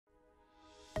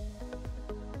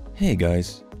Hey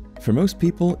guys, for most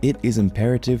people it is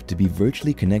imperative to be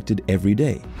virtually connected every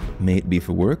day, may it be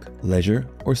for work, leisure,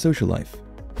 or social life.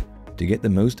 To get the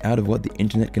most out of what the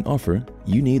internet can offer,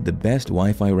 you need the best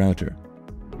Wi-Fi router.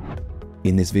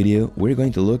 In this video, we're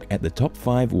going to look at the top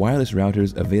 5 wireless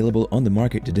routers available on the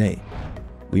market today.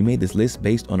 We made this list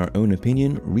based on our own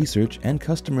opinion, research, and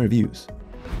customer reviews.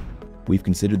 We've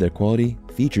considered their quality,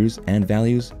 features, and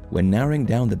values when narrowing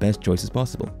down the best choices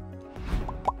possible.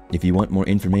 If you want more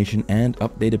information and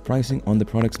updated pricing on the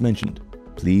products mentioned,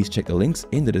 please check the links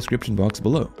in the description box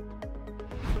below.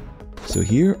 So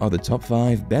here are the top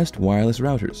 5 best wireless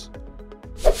routers.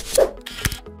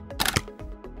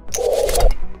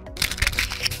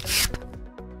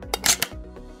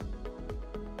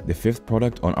 The 5th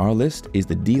product on our list is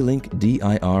the D-Link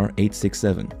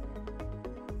DIR867.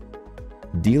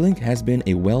 D-Link has been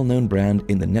a well-known brand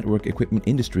in the network equipment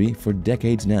industry for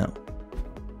decades now.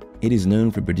 It is known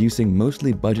for producing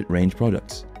mostly budget-range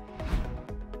products.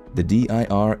 The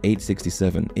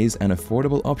DIR867 is an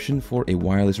affordable option for a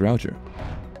wireless router.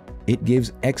 It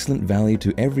gives excellent value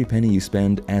to every penny you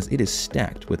spend, as it is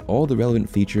stacked with all the relevant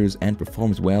features and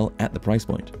performs well at the price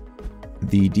point.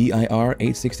 The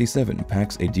DIR867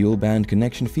 packs a dual-band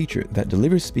connection feature that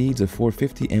delivers speeds of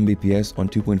 450 Mbps on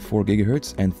 2.4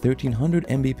 GHz and 1300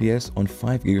 Mbps on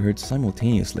 5 GHz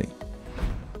simultaneously.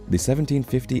 The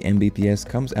 1750 Mbps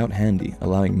comes out handy,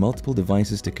 allowing multiple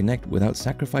devices to connect without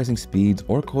sacrificing speeds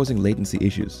or causing latency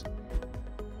issues.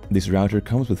 This router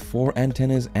comes with 4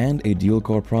 antennas and a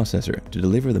dual-core processor to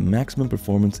deliver the maximum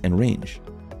performance and range.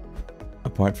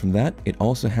 Apart from that, it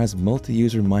also has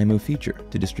multi-user MIMO feature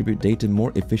to distribute data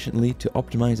more efficiently to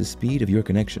optimize the speed of your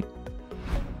connection.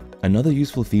 Another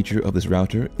useful feature of this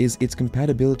router is its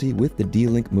compatibility with the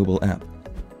D-Link mobile app.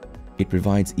 It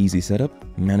provides easy setup,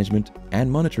 management,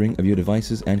 and monitoring of your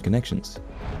devices and connections.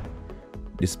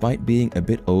 Despite being a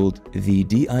bit old, the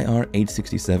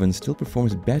DIR867 still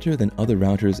performs better than other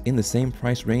routers in the same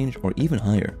price range or even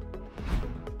higher.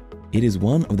 It is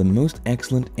one of the most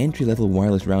excellent entry-level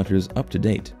wireless routers up to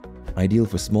date, ideal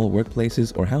for small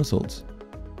workplaces or households.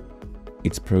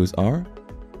 Its pros are: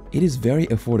 it is very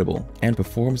affordable and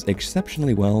performs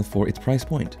exceptionally well for its price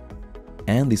point.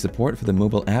 And the support for the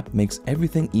mobile app makes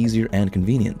everything easier and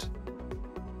convenient.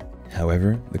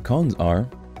 However, the cons are: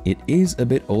 it is a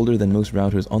bit older than most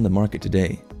routers on the market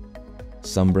today.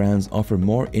 Some brands offer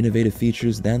more innovative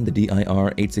features than the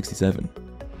DIR867.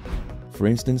 For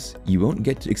instance, you won't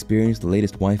get to experience the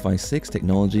latest Wi-Fi 6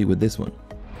 technology with this one.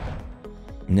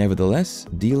 Nevertheless,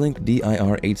 D-Link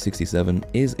DIR867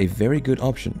 is a very good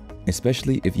option,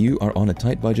 especially if you are on a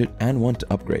tight budget and want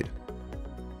to upgrade.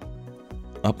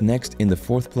 Up next in the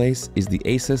 4th place is the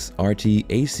Asus RT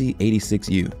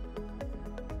AC86U.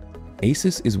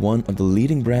 Asus is one of the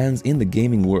leading brands in the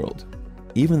gaming world.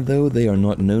 Even though they are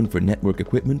not known for network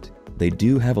equipment, they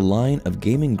do have a line of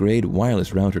gaming-grade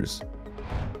wireless routers.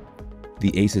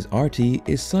 The Asus RT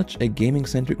is such a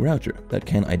gaming-centric router that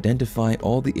can identify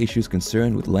all the issues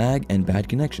concerned with lag and bad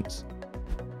connections.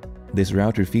 This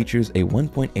router features a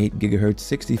 1.8 GHz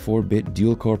 64-bit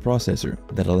dual-core processor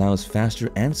that allows faster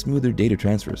and smoother data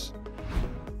transfers.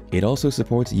 It also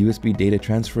supports USB data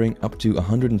transferring up to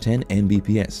 110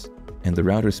 Mbps, and the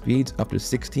router speeds up to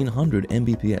 1600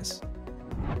 Mbps.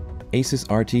 Asus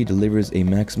RT delivers a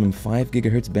maximum 5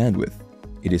 GHz bandwidth.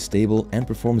 It is stable and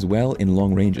performs well in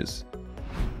long ranges.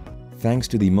 Thanks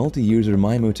to the multi-user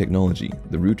MIMO technology,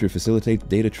 the router facilitates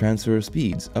data transfer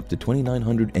speeds up to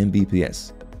 2900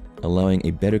 Mbps, allowing a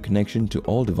better connection to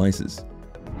all devices.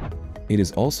 It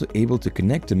is also able to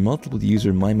connect to multiple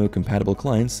user MIMO-compatible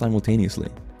clients simultaneously.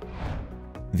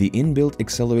 The inbuilt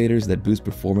accelerators that boost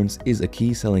performance is a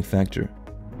key selling factor.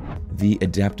 The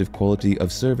Adaptive Quality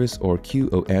of Service, or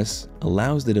QoS,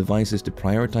 allows the devices to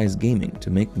prioritize gaming to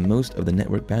make the most of the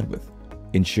network bandwidth,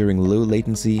 ensuring low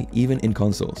latency even in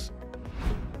consoles.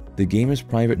 The Gamer's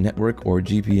Private Network, or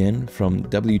GPN, from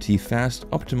WT Fast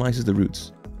optimizes the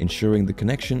routes, ensuring the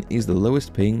connection is the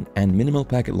lowest ping and minimal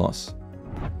packet loss.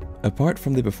 Apart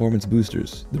from the performance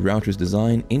boosters, the router's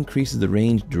design increases the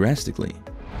range drastically.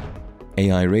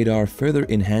 AI Radar further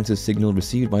enhances signal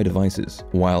received by devices,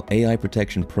 while AI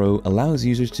Protection Pro allows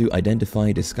users to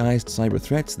identify disguised cyber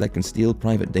threats that can steal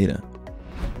private data.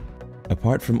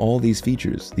 Apart from all these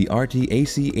features, the RT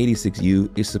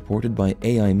AC86U is supported by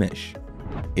AI Mesh.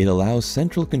 It allows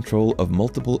central control of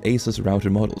multiple Asus router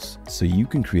models, so you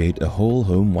can create a whole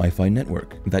home Wi-Fi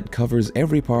network that covers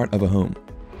every part of a home.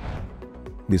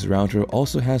 This router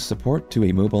also has support to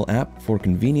a mobile app for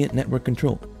convenient network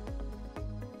control.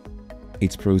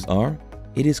 Its pros are: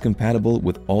 it is compatible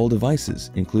with all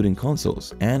devices, including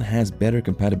consoles, and has better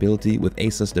compatibility with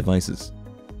Asus devices.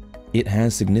 It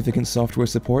has significant software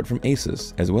support from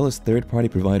Asus as well as third-party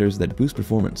providers that boost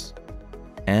performance.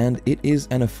 And it is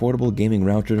an affordable gaming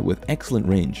router with excellent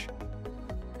range.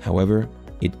 However,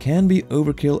 it can be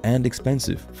overkill and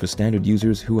expensive for standard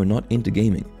users who are not into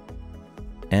gaming.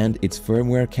 And its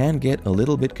firmware can get a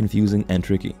little bit confusing and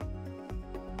tricky.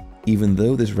 Even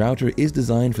though this router is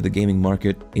designed for the gaming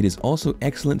market, it is also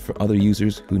excellent for other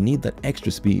users who need that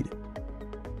extra speed.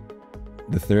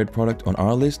 The third product on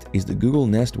our list is the Google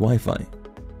Nest Wi-Fi.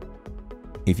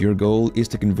 If your goal is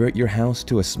to convert your house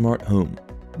to a smart home,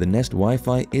 the Nest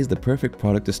Wi-Fi is the perfect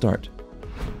product to start.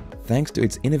 Thanks to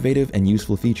its innovative and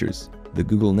useful features, the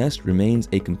Google Nest remains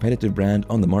a competitive brand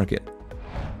on the market.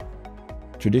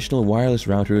 Traditional wireless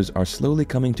routers are slowly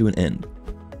coming to an end,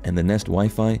 and the Nest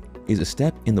Wi-Fi is a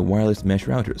step in the wireless mesh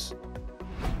routers.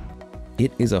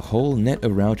 It is a whole net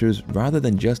of routers rather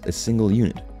than just a single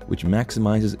unit, which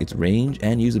maximizes its range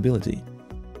and usability.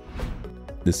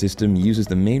 The system uses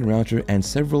the main router and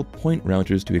several point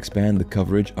routers to expand the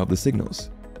coverage of the signals.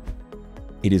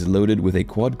 It is loaded with a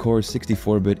quad-core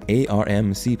 64-bit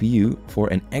ARM CPU for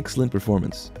an excellent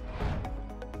performance.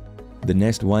 The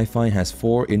Nest Wi-Fi has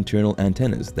 4 internal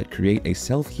antennas that create a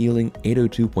self-healing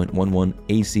 802.11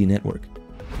 AC network.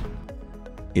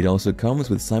 It also comes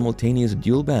with simultaneous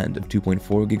dual band of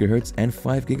 2.4 GHz and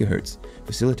 5 GHz,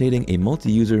 facilitating a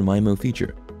multi-user MIMO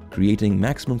feature, creating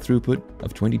maximum throughput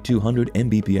of 2200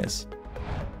 Mbps.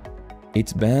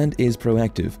 Its band is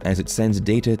proactive as it sends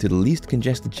data to the least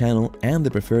congested channel and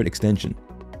the preferred extension.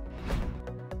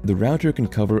 The router can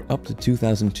cover up to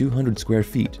 2,200 square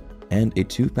feet, and a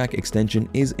 2-pack extension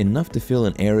is enough to fill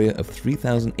an area of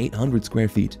 3,800 square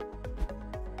feet.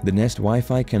 The Nest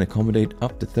Wi-Fi can accommodate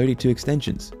up to 32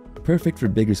 extensions, perfect for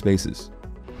bigger spaces.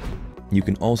 You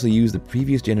can also use the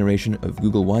previous generation of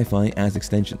Google Wi-Fi as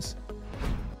extensions.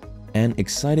 An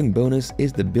exciting bonus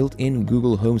is the built-in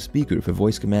Google Home speaker for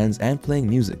voice commands and playing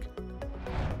music.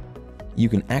 You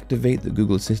can activate the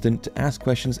Google Assistant to ask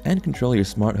questions and control your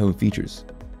smart home features.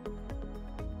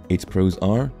 Its pros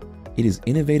are, it is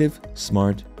innovative,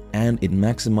 smart, and it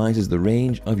maximizes the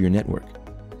range of your network.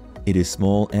 It is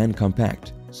small and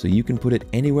compact, so you can put it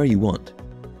anywhere you want.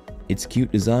 Its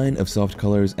cute design of soft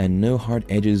colors and no hard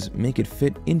edges make it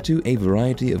fit into a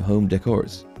variety of home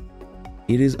decors.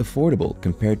 It is affordable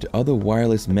compared to other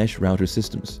wireless mesh router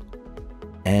systems.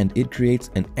 And it creates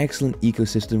an excellent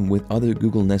ecosystem with other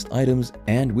Google Nest items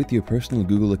and with your personal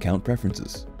Google account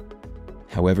preferences.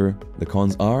 However, the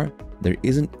cons are, there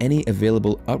isn't any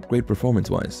available upgrade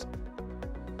performance-wise.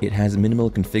 It has minimal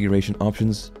configuration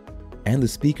options, and the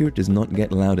speaker does not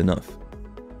get loud enough.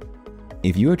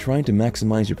 If you are trying to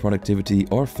maximize your productivity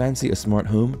or fancy a smart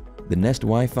home, the Nest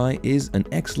Wi-Fi is an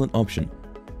excellent option.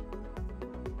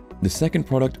 The second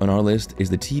product on our list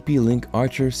is the TP-Link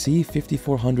Archer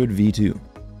C5400 V2.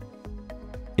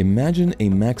 Imagine a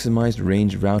maximized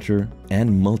range router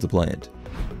and multiply it.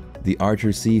 The Archer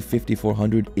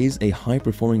C5400 is a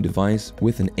high-performing device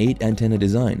with an 8-antenna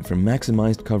design for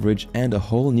maximized coverage and a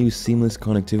whole new seamless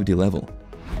connectivity level.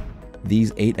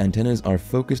 These 8 antennas are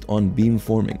focused on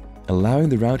beamforming, allowing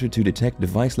the router to detect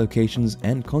device locations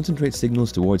and concentrate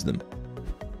signals towards them.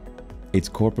 Its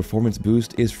core performance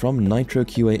boost is from Nitro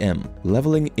QAM,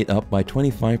 leveling it up by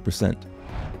 25%.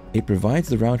 It provides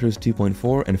the router's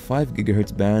 2.4 and 5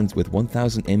 GHz bands with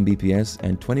 1000 Mbps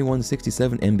and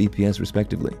 2167 Mbps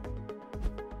respectively.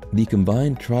 The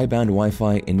combined tri-band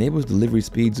Wi-Fi enables delivery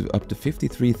speeds of up to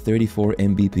 5334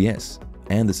 Mbps,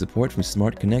 and the support from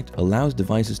Smart Connect allows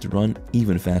devices to run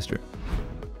even faster.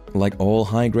 Like all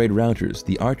high-grade routers,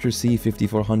 the Archer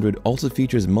C5400 also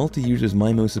features multi-users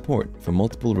MIMO support for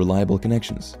multiple reliable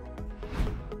connections.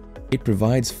 It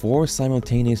provides 4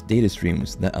 simultaneous data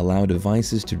streams that allow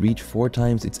devices to reach 4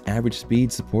 times its average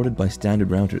speed supported by standard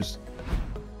routers.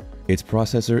 Its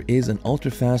processor is an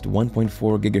ultra-fast 1.4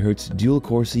 GHz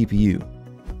dual-core CPU.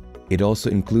 It also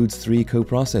includes 3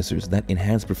 co-processors that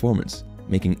enhance performance,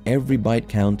 making every byte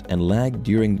count and lag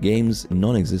during games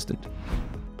non-existent.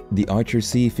 The Archer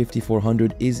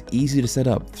C5400 is easy to set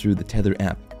up through the Tether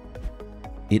app.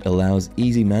 It allows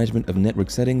easy management of network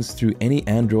settings through any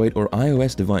Android or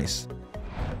iOS device.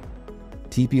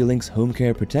 TP-Link's home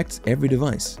care protects every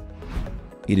device.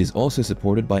 It is also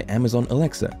supported by Amazon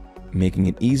Alexa, making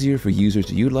it easier for users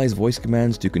to utilize voice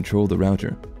commands to control the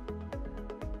router.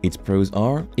 Its pros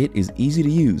are, it is easy to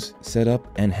use, set up,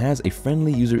 and has a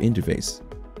friendly user interface.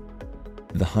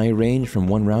 The high range from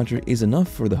one router is enough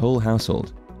for the whole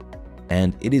household,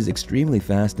 and it is extremely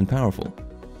fast and powerful.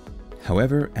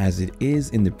 However, as it is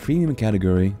in the premium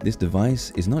category, this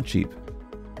device is not cheap.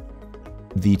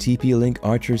 The TP-Link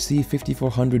Archer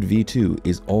C5400 V2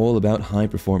 is all about high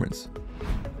performance.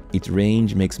 Its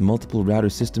range makes multiple router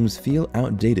systems feel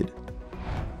outdated.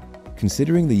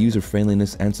 Considering the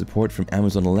user-friendliness and support from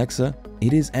Amazon Alexa,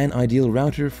 it is an ideal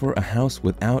router for a house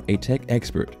without a tech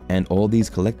expert, and all these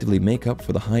collectively make up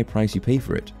for the high price you pay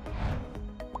for it.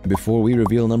 Before we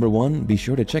reveal number 1, be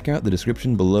sure to check out the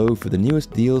description below for the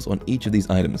newest deals on each of these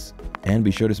items. And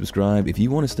be sure to subscribe if you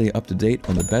want to stay up to date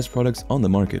on the best products on the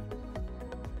market.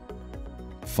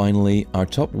 Finally, our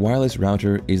top wireless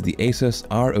router is the Asus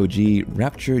ROG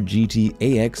Rapture GT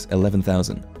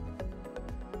AX11000.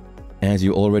 As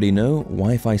you already know,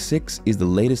 Wi-Fi 6 is the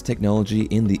latest technology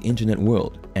in the internet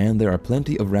world, and there are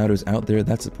plenty of routers out there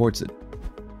that supports it.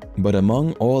 But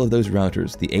among all of those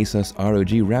routers, the Asus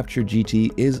ROG Rapture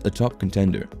GT is a top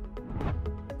contender.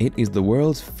 It is the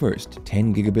world's first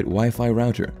 10 gigabit Wi-Fi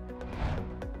router.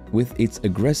 With its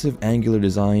aggressive angular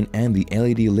design and the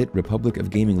LED-lit Republic of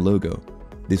Gaming logo,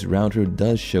 this router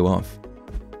does show off.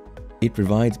 It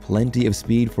provides plenty of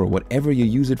speed for whatever you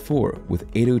use it for, with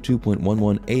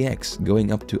 802.11ax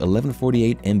going up to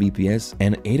 1148 Mbps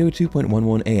and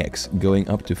 802.11ax going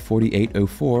up to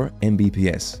 4804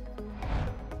 Mbps.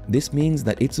 This means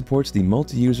that it supports the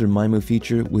multi-user MIMO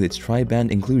feature with its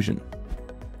tri-band inclusion.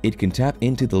 It can tap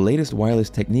into the latest wireless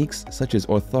techniques such as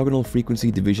orthogonal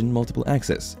frequency division multiple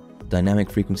access, dynamic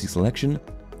frequency selection,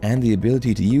 and the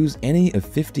ability to use any of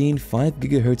 15 5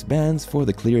 GHz bands for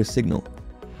the clearest signal.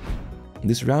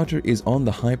 This router is on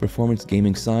the high-performance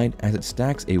gaming side as it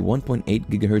stacks a 1.8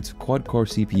 GHz quad-core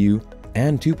CPU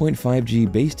and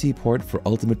 2.5G base T port for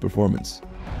ultimate performance.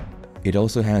 It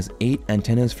also has 8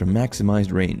 antennas for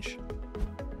maximized range.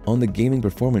 On the gaming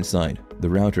performance side, the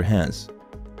router has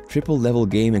triple-level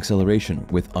game acceleration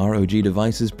with ROG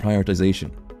devices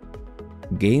prioritization,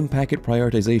 game packet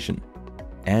prioritization,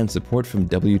 and support from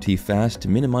WT-Fast to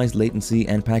minimize latency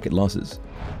and packet losses.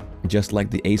 Just like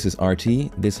the Asus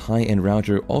RT, this high-end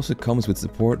router also comes with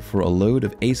support for a load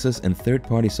of Asus and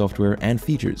third-party software and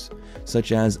features,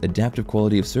 such as Adaptive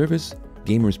Quality of Service,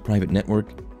 Gamer's Private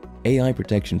Network, AI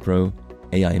Protection Pro,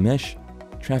 AI Mesh,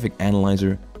 Traffic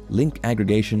Analyzer, Link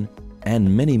Aggregation,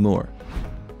 and many more.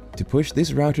 To push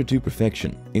this router to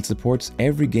perfection, it supports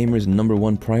every gamer's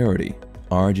 #1 priority,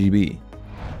 RGB.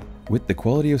 With the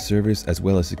quality of service as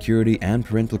well as security and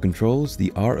parental controls,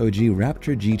 the ROG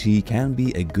Rapture GT can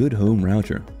be a good home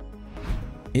router.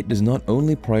 It does not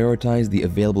only prioritize the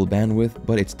available bandwidth,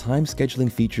 but its time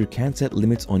scheduling feature can set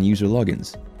limits on user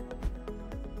logins.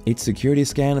 Its security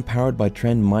scan powered by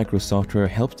Trend Micro software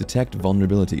helps detect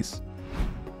vulnerabilities.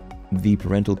 The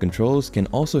parental controls can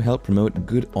also help promote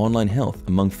good online health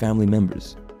among family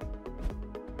members.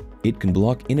 It can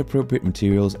block inappropriate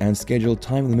materials and schedule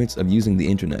time limits of using the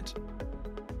internet.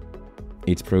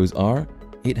 Its pros are,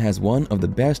 it has one of the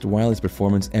best wireless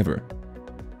performance ever.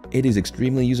 It is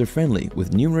extremely user-friendly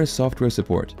with numerous software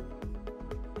support.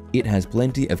 It has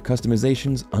plenty of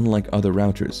customizations unlike other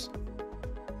routers.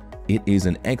 It is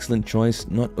an excellent choice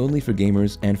not only for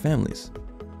gamers and families.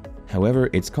 However,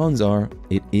 its cons are,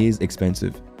 it is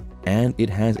expensive, and it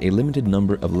has a limited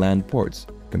number of LAN ports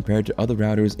compared to other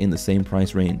routers in the same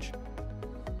price range.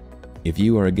 If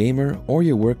you are a gamer or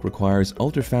your work requires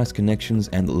ultra-fast connections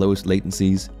and the lowest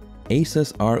latencies,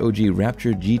 Asus ROG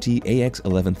Rapture GT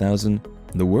AX11000,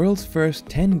 the world's first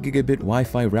 10 gigabit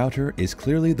Wi-Fi router, is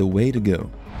clearly the way to go.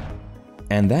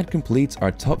 And that completes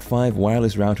our top 5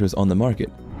 wireless routers on the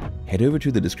market. Head over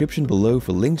to the description below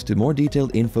for links to more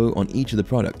detailed info on each of the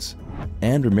products.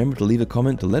 And remember to leave a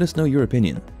comment to let us know your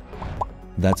opinion.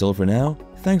 That's all for now.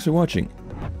 Thanks for watching.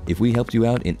 If we helped you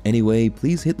out in any way,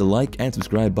 please hit the like and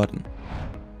subscribe button.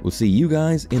 We'll see you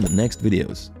guys in the next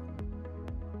videos.